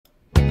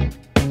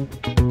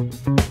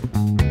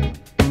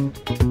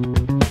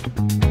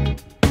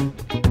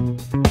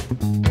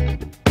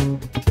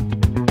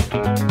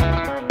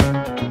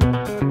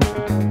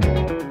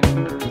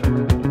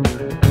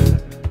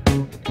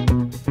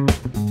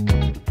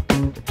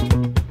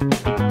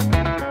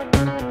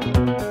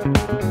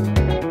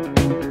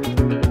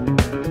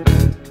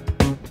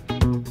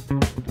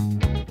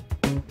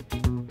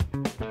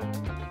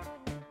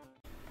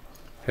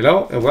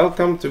Hello and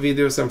welcome to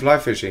Videos and Fly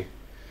Fishing.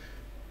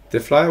 The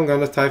fly I'm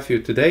gonna tie for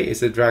you today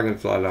is a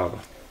Dragonfly Larva.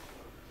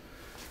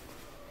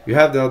 You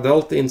have the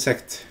adult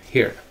insect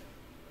here.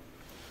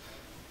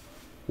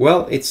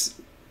 Well, it's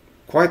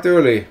quite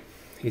early.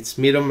 It's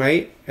mid of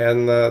May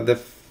and the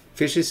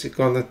fish is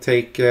gonna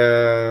take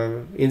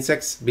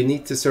insects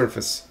beneath the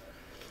surface.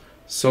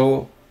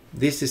 So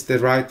this is the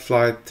right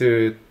fly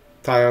to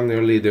tie on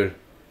your leader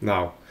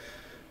now.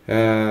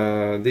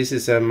 This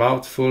is a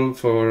mouthful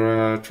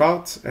for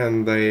trout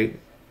and they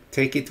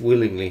take it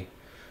willingly.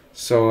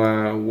 So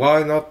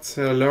why not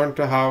learn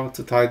how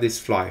to tie this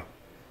fly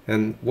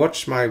and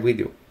watch my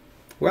video.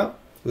 Well,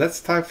 let's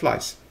tie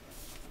flies.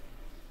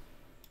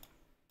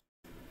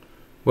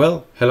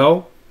 Well,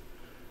 hello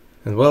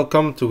and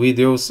welcome to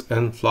Videos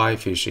and Fly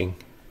Fishing.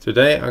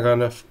 Today I'm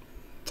gonna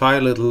tie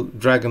a little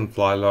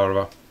dragonfly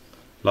larva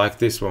like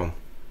this one.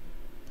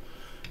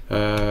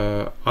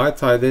 I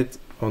tied it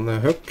on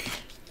a hook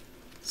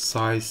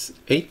size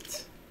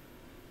 8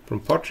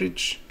 from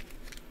Partridge,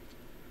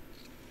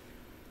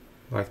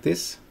 like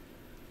this.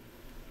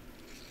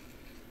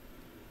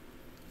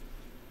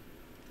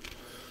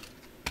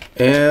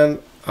 And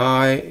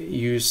I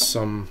use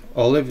some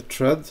olive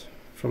thread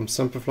from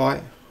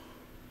Semperfly.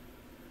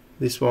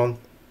 This one,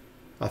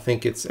 I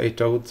think it's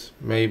 8/0,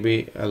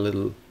 maybe a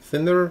little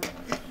thinner.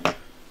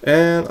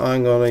 And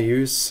I'm gonna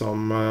use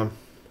some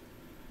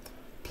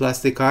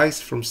plastic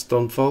ice from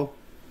Stonefall.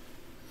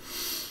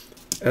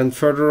 And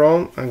further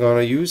on, I'm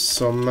gonna use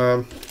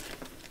some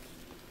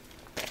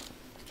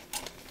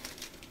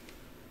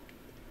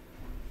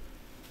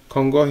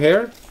Congo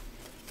hair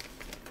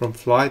from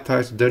Fly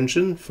Ties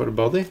Dungeon for the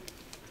body.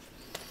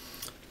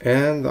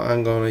 And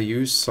I'm gonna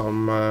use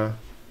some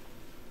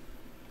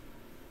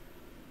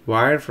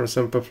wire from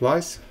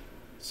Semperfly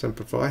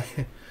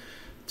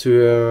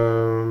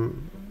to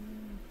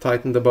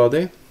tighten the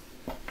body.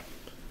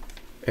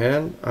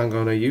 And I'm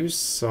gonna use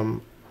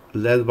some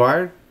lead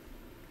wire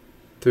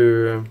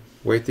to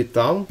weight it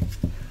down,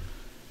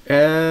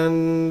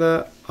 and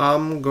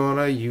I'm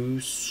gonna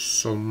use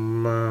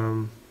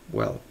some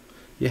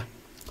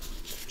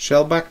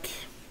shellback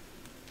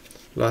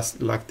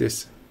like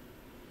this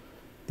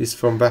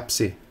from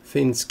Vapsi,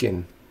 thin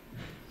skin,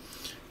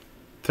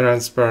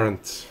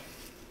 transparent,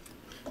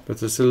 but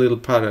there's a little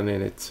pattern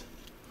in it.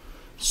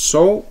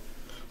 So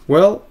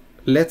well,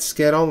 let's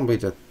get on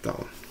with it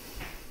down.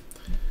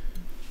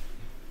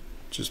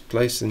 Just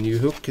place a new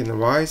hook in the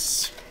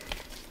vise.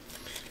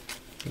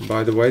 And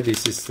by the way,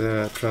 this is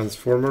the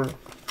transformer.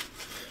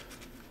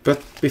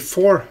 But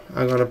before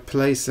I'm gonna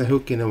place the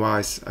hook in the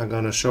vise, I'm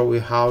gonna show you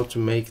how to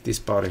make this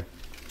body.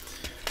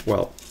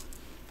 Well,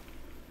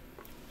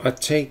 I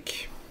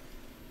take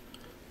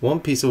one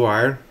piece of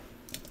wire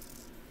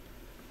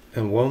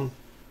and one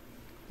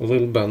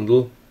little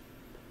bundle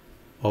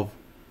of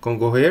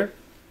Congo hair.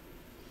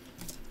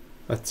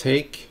 I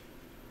take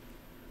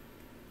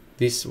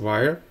this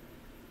wire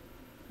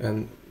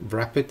and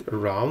wrap it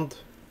around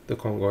the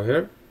Congo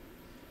hair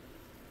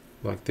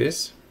like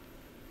this.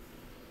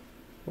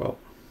 Well,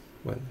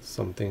 when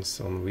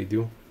something's on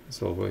video, it's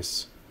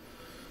always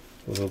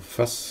a little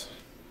fuss.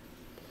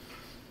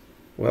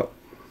 Well,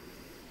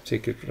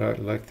 take it right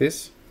like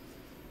this.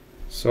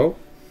 So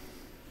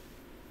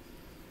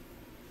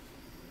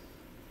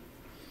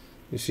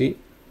you see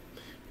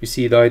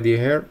the idea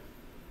here.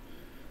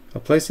 I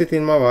place it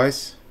in my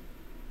vise,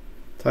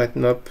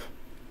 tighten up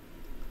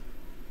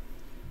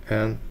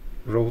and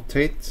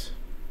rotate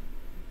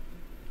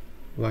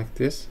like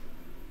this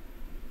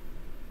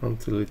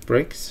until it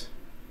breaks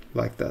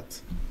like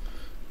that.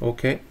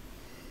 Okay,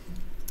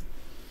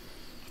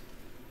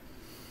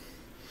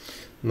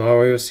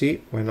 now you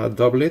see when I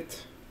double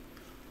it,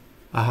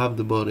 I have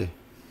the body.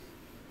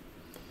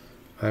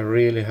 I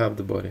really have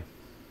the body.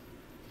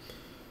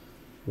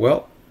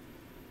 Well,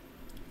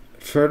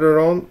 further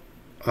on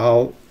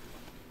I'll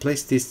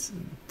place this,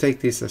 take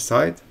this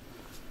aside,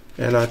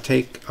 and I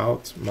take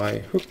out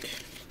my hook.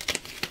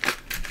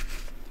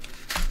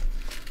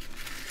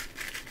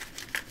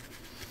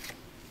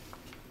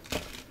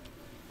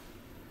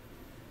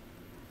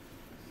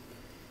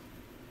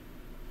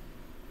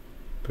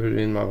 Put it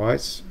in my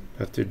vise.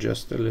 Have to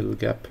adjust a little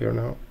gap here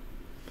now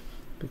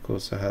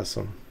because I have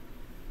some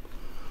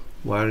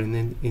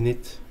wiring in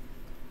it.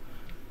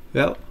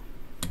 Well,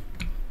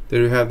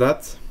 there you have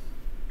that.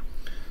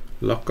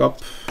 Lock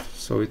up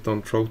so it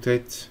don't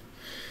rotate.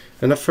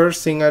 And the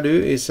first thing I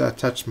do is I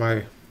attach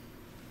my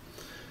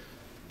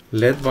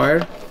lead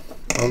wire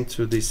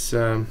onto this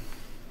hook.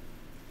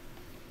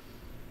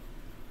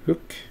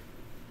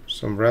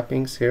 Some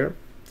wrappings here,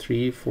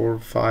 3, 4,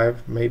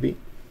 5 maybe.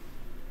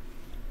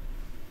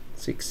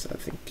 6 I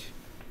think.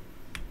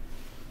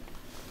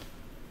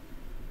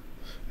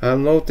 I've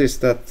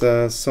noticed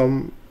that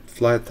some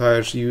fly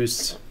tires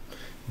use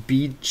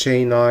bead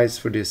chain eyes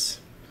for this,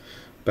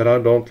 but I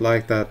don't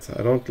like that.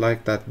 I don't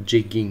like that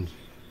jigging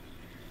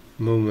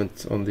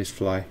movement on this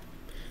fly,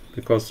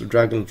 because the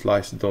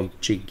dragonflies don't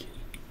jig.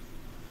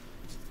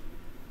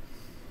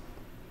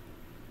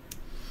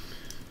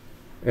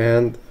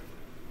 And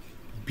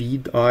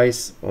bead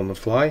eyes on a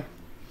fly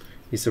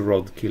is a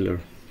rod killer.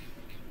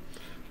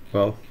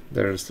 Well,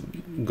 there's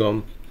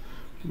gone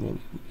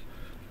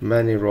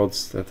many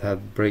rods that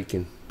had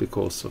breaking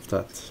because of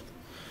that.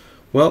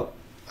 Well,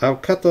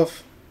 I've cut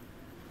off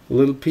a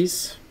little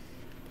piece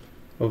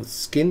of the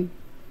skin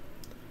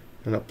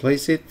and I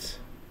place it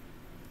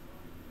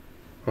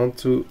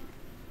onto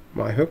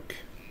my hook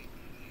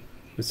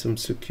with some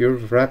secure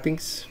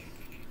wrappings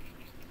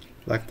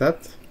like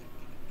that,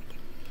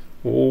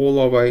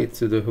 all the way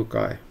to the hook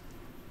eye,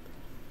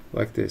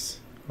 like this.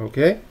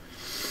 Okay,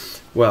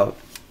 well,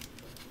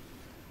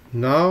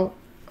 now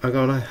I'm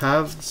gonna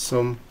have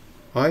some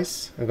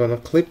eyes. I'm gonna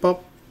clip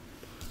up,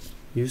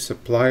 use a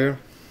plier,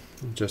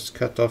 and just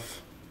cut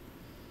off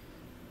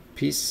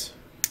piece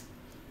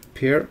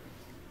here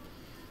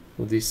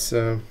with this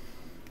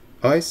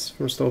eyes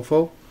from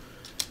Stonefall.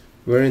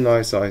 Very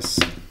nice eyes.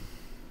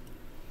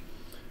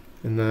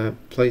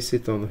 And place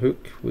it on the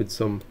hook with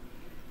some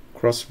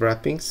cross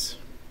wrappings.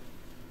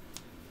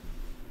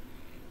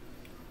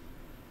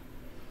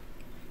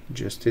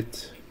 Adjust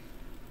it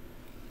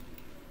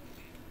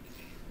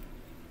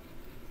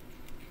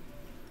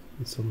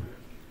with some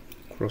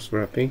cross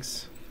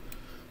wrappings.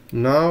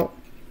 Now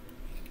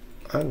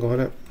I'm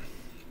gonna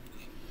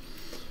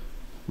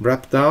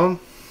wrap down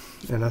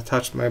and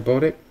attach my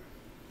body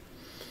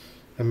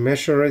and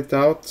measure it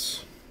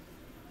out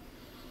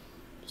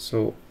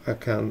so I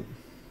can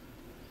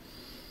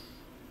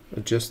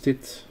adjust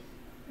it,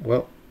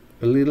 well,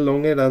 a little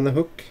longer than the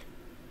hook,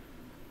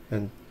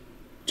 and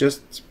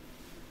just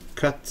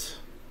cut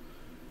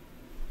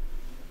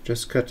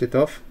it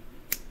off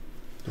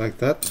like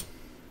that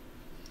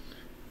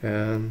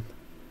and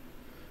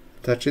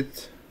attach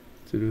it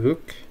to the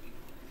hook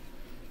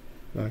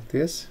like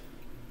this.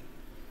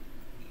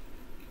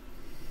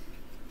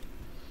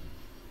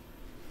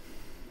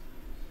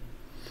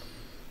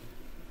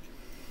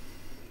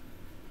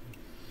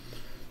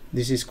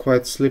 This is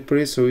quite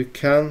slippery, so you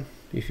can,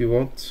 if you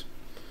want,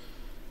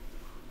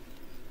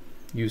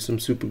 use some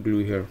super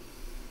glue here.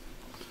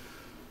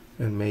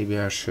 And maybe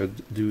I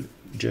should do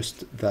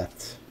just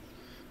that.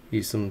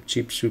 Use some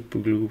cheap super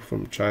glue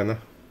from China.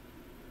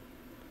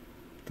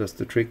 Does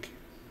the trick.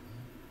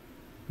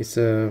 It's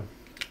it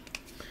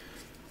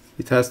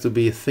has to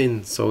be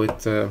thin so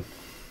it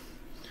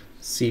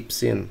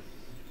seeps in.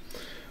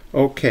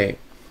 Okay,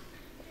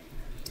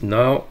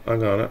 now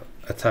I'm gonna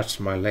attach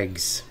my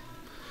legs.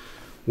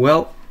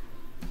 Well,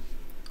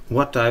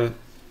 what I've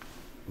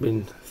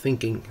been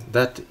thinking,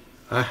 that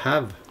I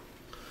have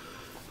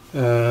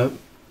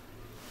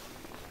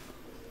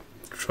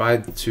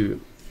tried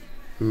to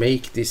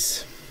make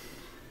this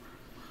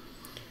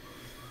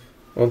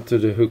onto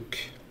the hook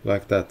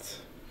like that,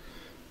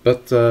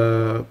 but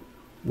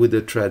with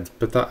a thread.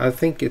 But I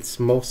think it's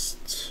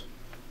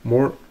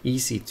more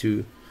easy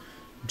to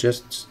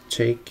just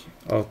take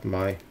out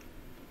my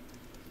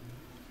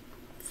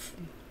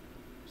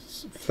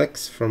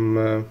flex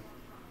from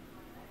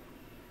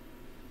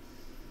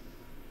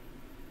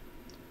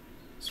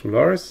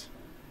Solaris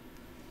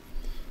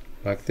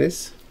like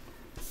this.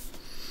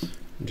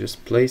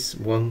 Just place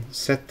one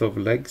set of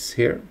legs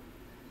here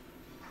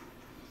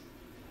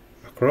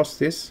across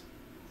this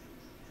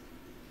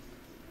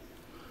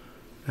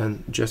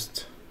and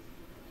just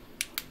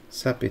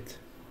sap it.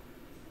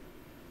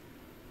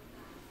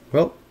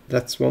 Well,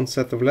 that's one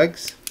set of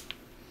legs,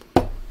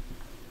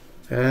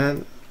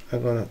 and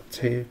I'm gonna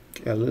take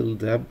a little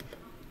dab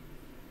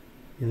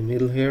in the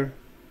middle here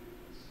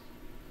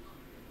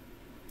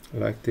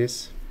like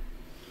this.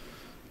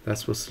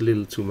 That was a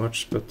little too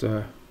much, but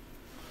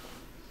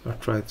I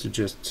tried to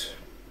just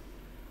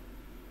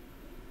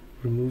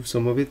remove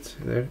some of it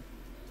there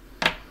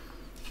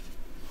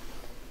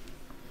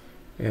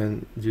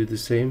and do the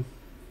same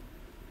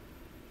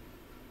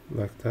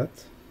like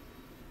that.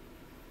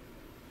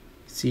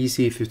 It's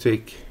easy if you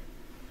take,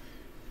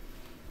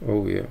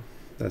 oh yeah,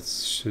 that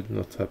should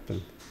not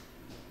happen.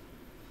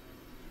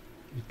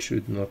 It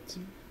should not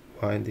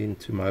wind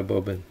into my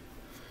bobbin,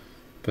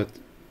 but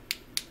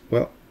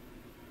well,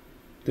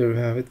 there you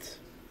have it.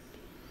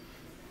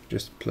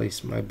 Just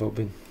place my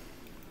bobbin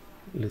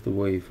a little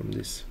away from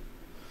this,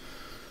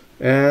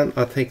 and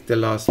I take the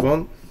last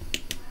one,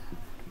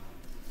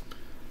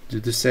 do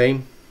the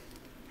same,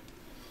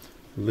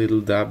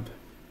 little dab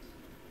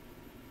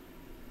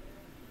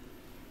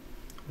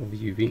of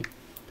UV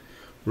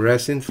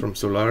resin from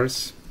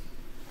Solaris,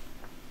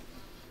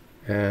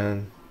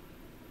 and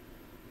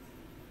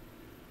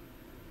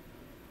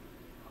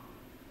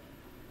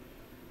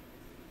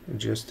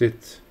adjust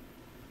it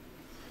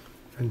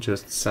and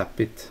just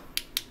sap it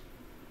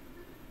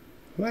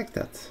like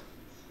that.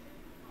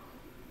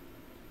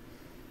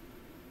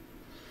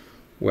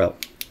 Well,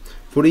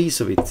 for the ease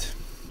of it,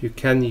 you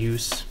can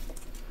use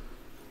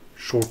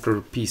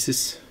shorter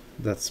pieces.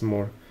 That's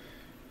more,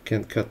 you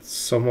can cut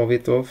some of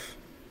it off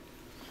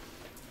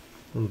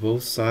on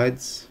both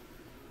sides.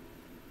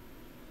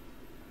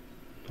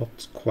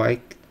 Not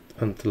quite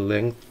until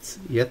length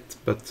yet,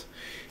 but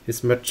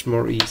it's much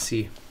more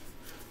easy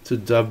to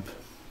dub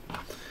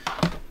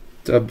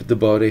the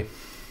body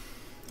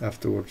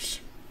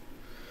afterwards.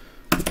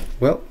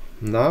 Well,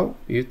 now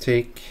you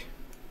take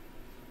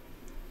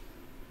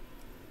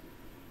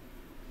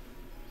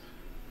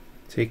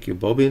your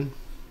bobbin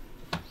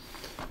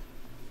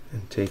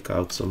and take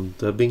out some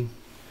dubbing.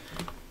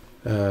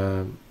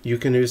 You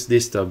can use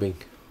this dubbing.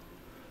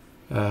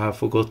 I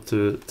forgot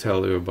to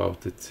tell you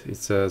about it.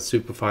 It's a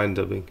super fine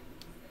dubbing,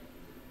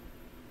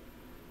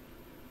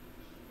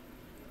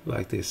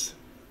 like this,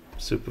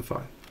 super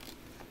fine.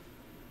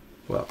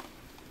 Well,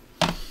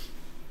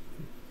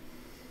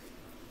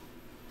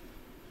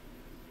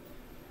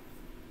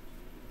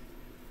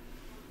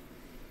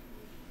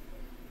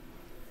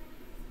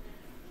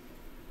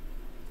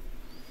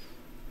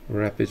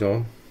 wrap it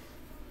on,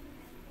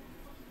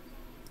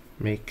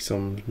 make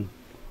some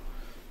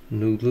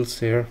noodles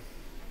here,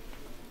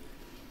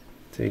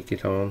 take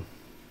it on,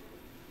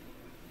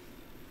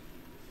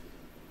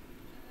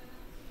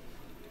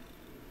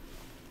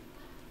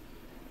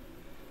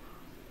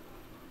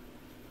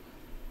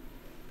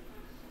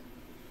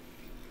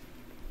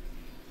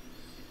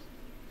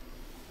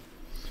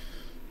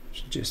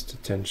 just the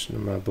tension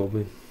of my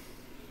bobbin.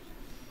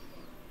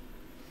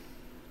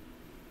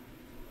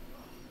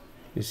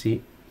 You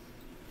see,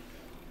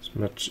 it's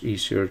much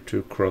easier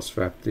to cross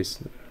wrap these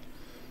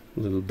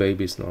little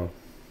babies now.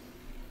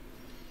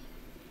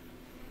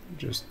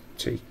 Just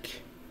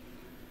take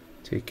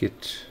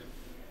it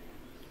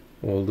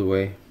all the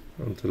way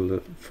until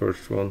the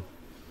first one.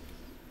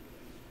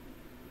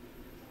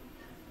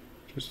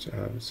 Just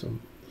have some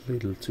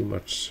little too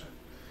much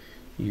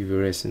UV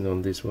resin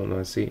on this one,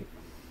 I see.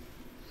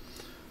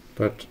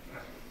 But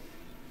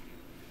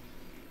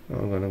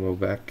I'm gonna go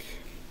back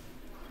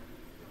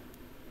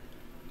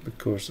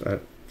because I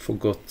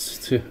forgot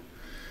to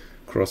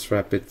cross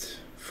wrap it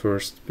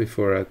first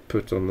before I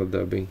put on the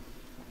dubbing.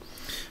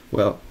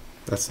 Well,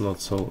 that's not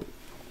so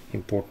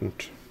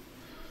important.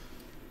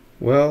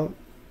 Well,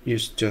 you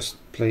just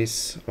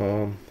place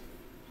on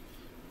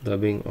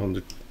dubbing on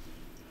the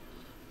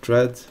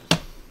thread,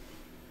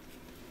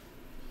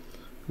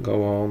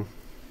 go on,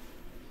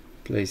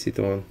 place it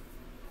on,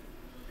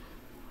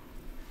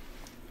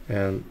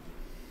 and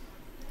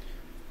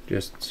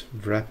just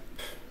wrap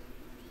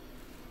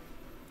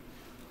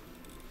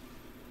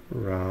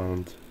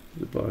around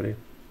the body.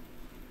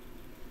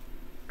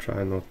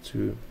 Try not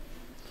to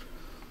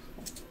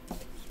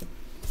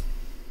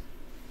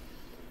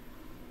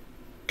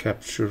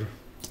capture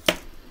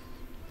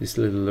these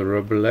little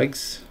rubber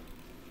legs.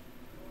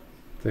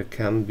 There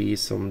can be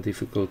some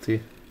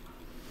difficulty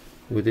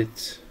with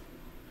it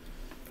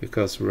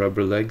because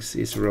rubber legs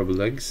is rubber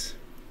legs.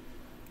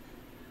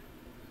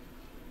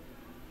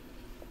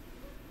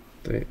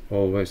 They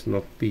always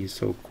not be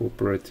so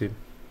cooperative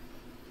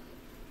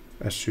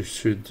as you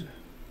should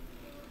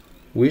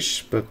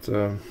wish, but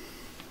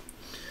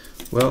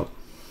well,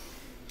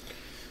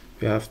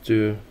 you have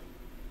to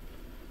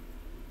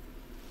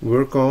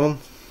work on,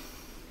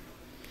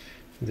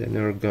 then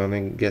you're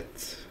gonna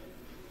get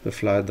the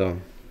fly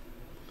done.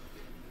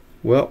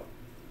 Well,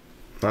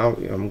 now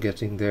I'm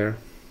getting there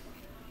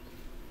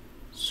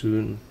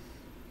soon.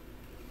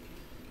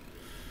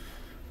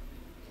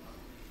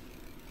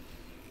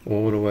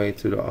 All the way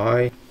to the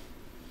eye,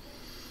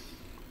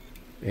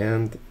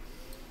 and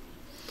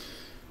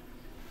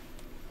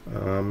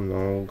I'm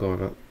now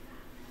gonna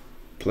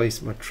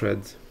place my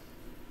thread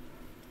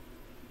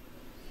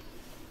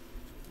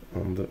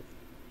on the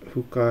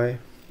hook eye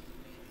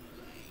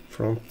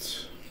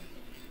front.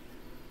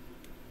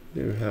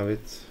 There you have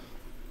it.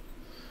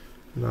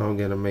 Now I'm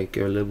gonna make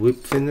a little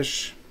whip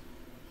finish.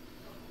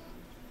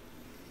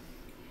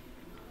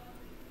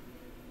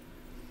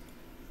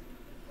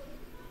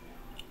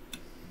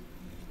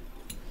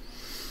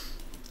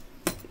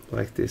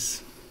 Like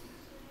this.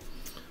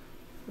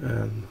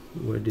 And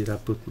where did I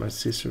put my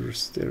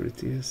scissors? There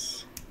it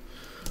is.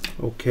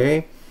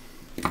 Okay,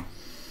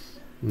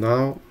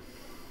 now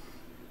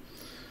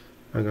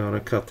I'm gonna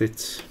cut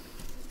it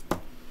a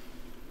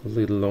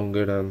little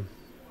longer than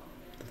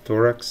the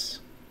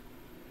thorax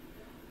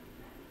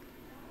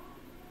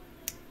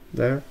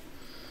there,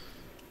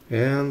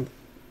 and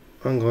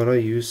I'm gonna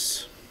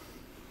use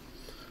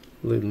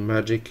a little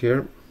magic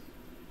here,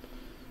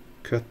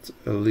 cut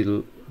a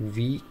little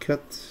V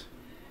cut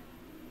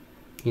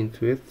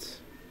into it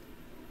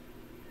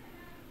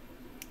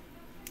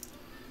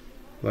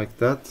like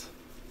that.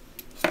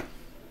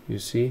 You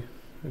see,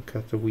 I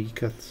cut a V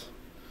cut,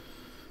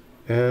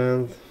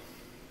 and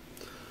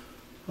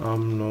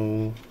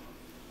I'm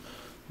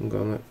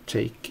gonna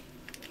take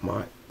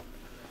my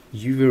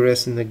UV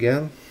resin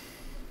again,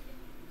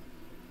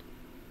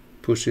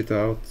 push it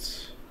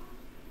out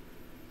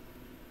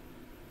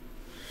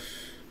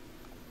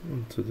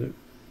onto the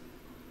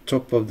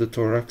top of the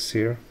thorax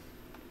here.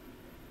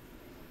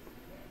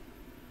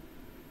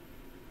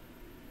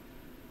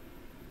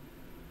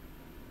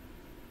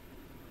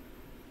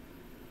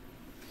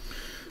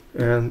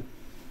 And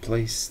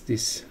place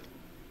this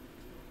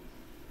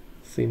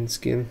thin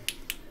skin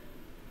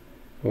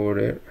over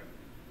there.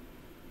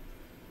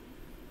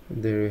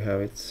 And there you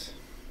have it.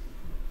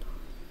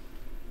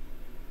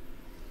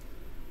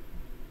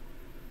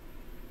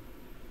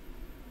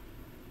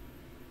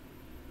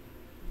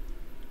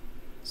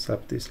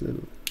 Sap this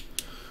little.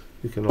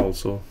 You can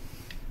also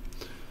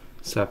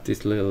sap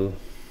this little.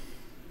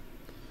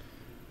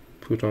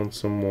 Put on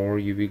some more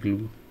UV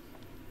glue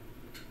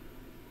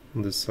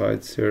on the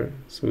sides here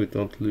so it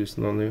don't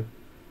loosen on you.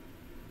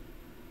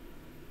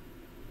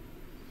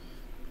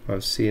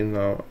 I've seen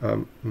now I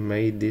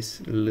made this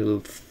a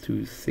little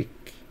too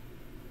thick,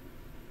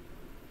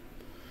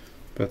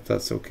 but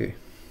that's okay.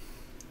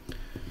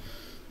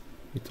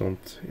 It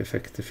don't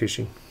affect the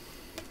fishing.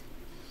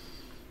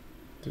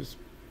 Just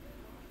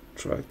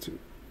try to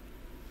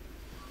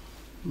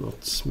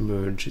not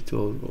smudge it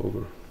all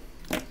over.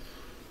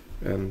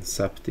 And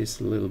sap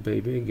this little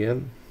baby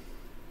again.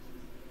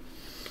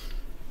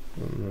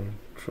 And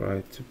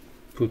try to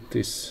put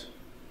this.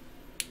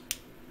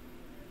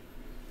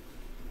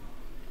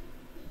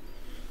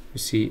 You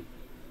see,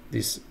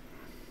 these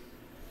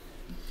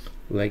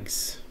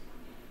legs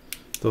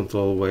don't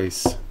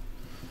always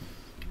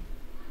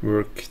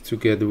work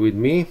together with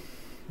me,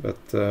 but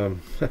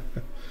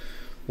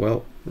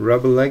well,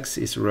 rubber legs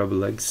is rubber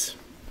legs.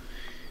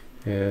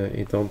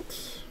 It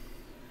don't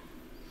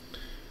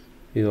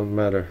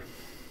matter.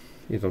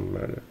 It don't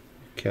matter.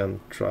 You can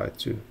try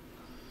to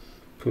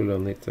pull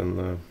on it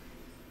and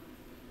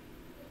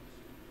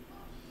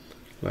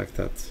like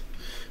that.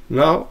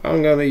 Now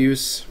I'm gonna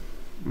use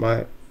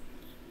my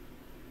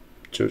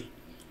to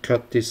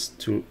cut this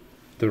to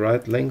the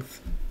right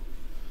length.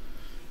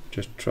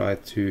 Just try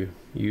to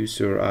use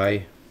your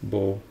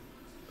eyeball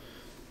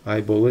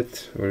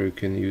it, or you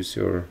can use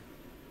your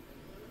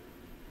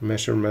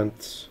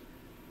measurement.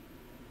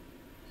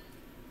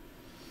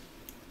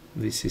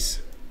 This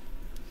is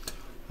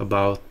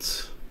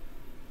about,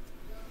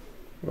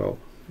 well,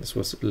 this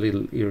was a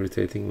little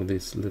irritating with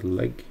this little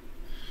leg,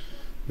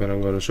 but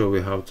I'm gonna show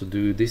you how to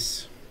do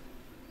this.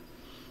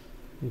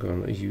 I'm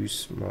gonna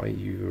use my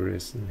UV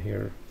resin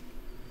here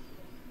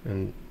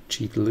and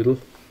cheat a little,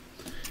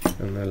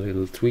 and a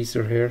little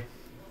tweezer here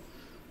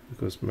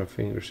because my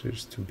fingers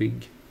is too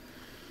big.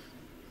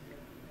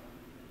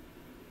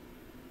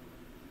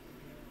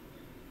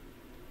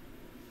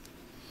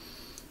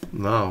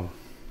 Now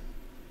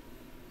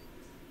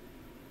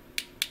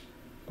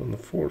I'm gonna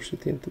force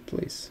it into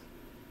place.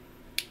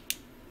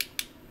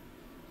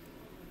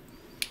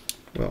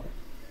 Well,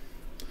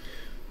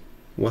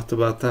 what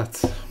about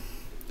that?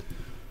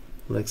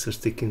 Legs are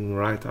sticking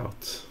right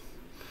out.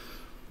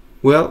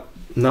 Well,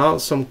 now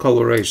some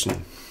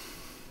coloration.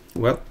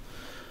 Well,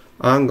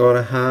 I'm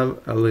gonna have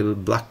a little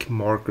black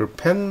marker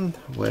pen.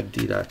 Where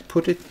did I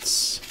put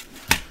it?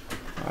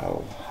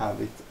 I'll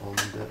have it on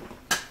the...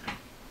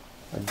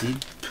 I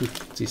did put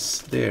this,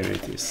 there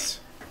it is.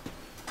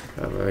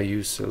 I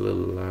use a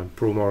little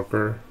pro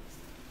marker,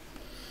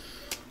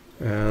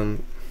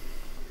 and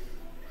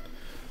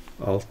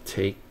I'll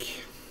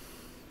take,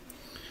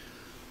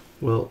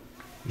 well,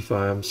 if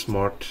I am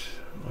smart,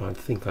 I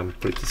think I'm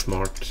pretty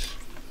smart,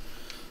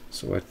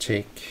 so I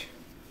take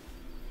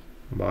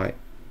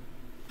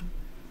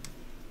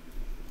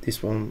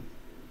this one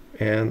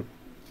and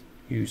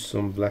use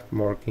some black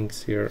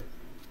markings here.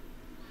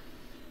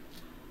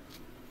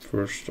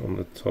 First on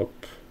the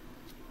top,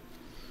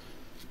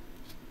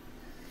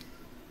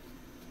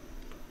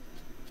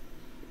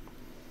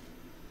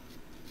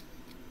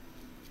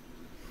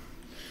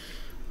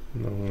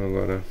 and I'm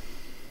gonna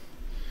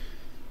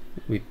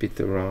whip it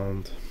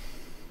around,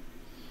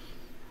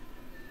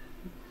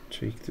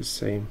 take the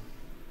same,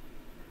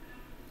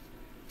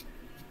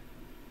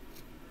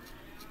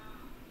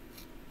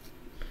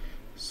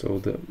 so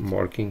the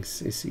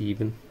markings is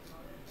even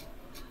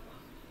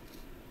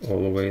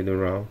all the way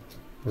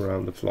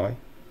around the fly.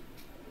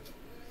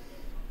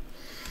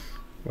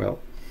 Well,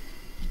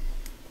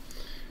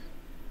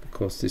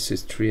 because this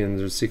is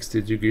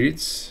 360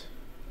 degrees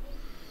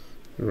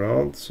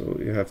around, so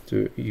you have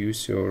to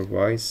use your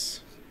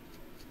vise.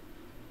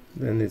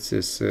 Then it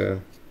says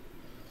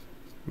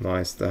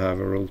nice to have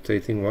a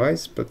rotating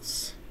vise,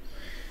 but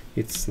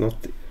it's not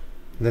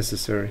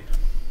necessary.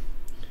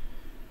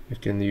 You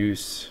can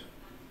use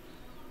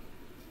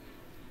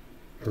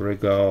a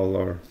regal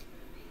or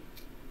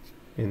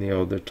any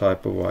other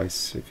type of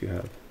vise if you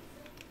have.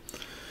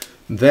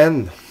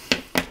 Then,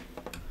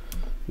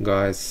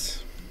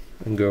 guys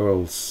and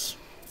girls,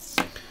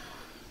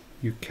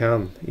 you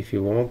can, if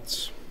you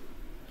want,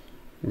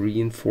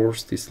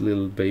 reinforce this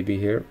little baby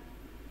here,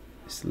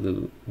 this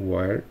little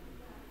wire,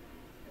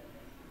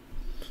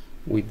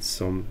 with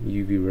some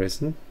UV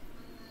resin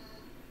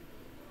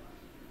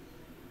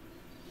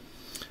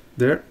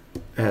there,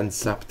 and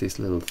zap this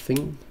little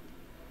thing.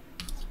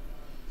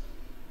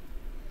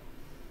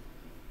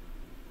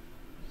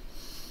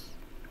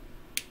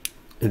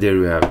 And there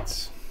you have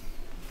it.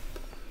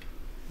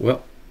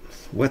 Well,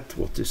 wet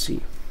what you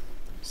see.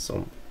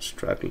 Some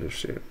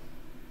stragglers here.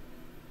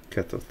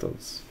 Cut off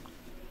those.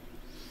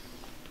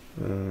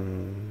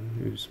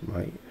 Use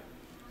my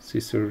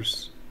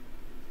scissors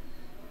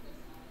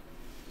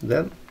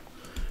then,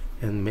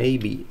 and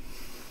maybe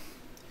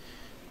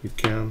you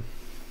can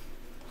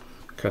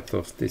cut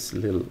off this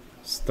little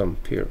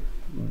stump here,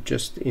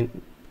 just a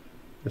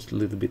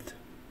little bit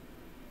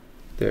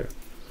there.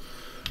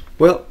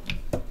 Well,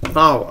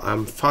 now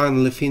I'm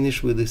finally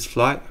finished with this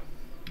fly.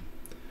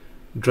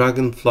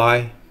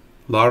 Dragonfly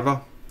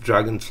larva,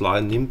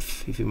 dragonfly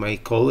nymph, if you may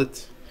call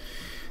it.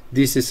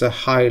 This is a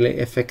highly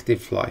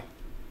effective fly.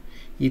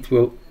 It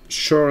will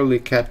surely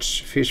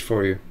catch fish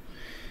for you.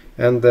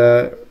 And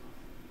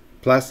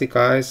plastic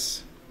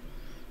eyes,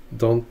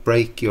 don't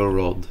break your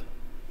rod.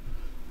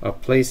 I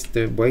placed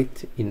the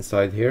weight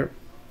inside here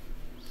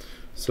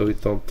so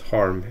it don't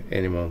harm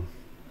anyone.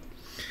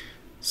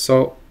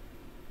 So,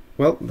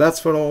 well,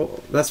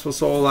 that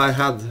was all I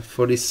had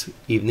for this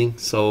evening.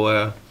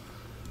 So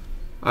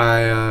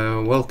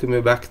I welcome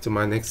you back to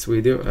my next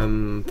video,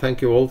 and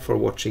thank you all for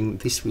watching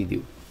this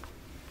video,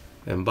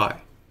 and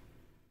bye.